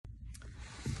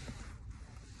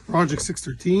Project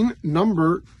 613,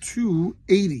 number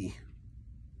 280.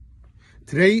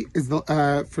 Today is the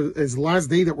last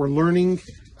day that we're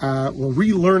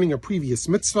relearning a previous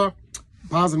mitzvah,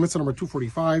 Baz and mitzvah number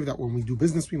 245, that when we do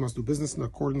business, we must do business in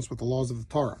accordance with the laws of the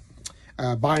Torah,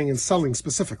 buying and selling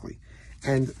specifically.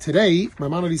 And today,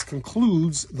 Maimonides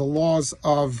concludes the laws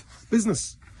of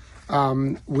business,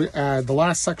 the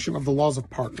last section of the laws of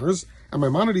partners, and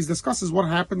Maimonides discusses what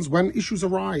happens when issues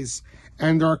arise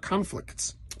and there are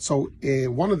conflicts. So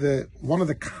one of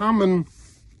the common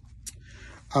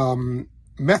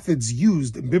methods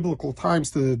used in biblical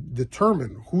times to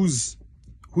determine who's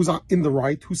in the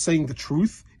right, who's saying the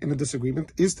truth in a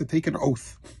disagreement, is to take an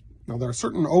oath. Now, there are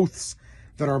certain oaths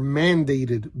that are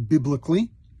mandated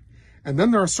biblically, and then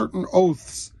there are certain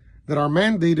oaths that are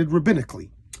mandated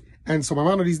rabbinically. And so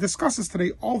Maimonides discusses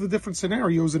today all the different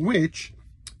scenarios in which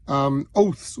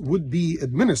oaths would be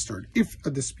administered if a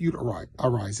dispute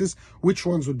arises, which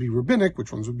ones would be rabbinic,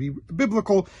 which ones would be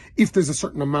biblical, if there's a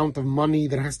certain amount of money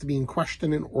that has to be in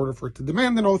question in order for it to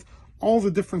demand an oath, all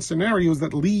the different scenarios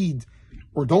that lead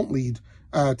or don't lead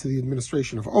to the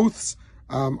administration of oaths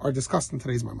are discussed in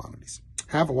today's Maimonides.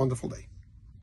 Have a wonderful day.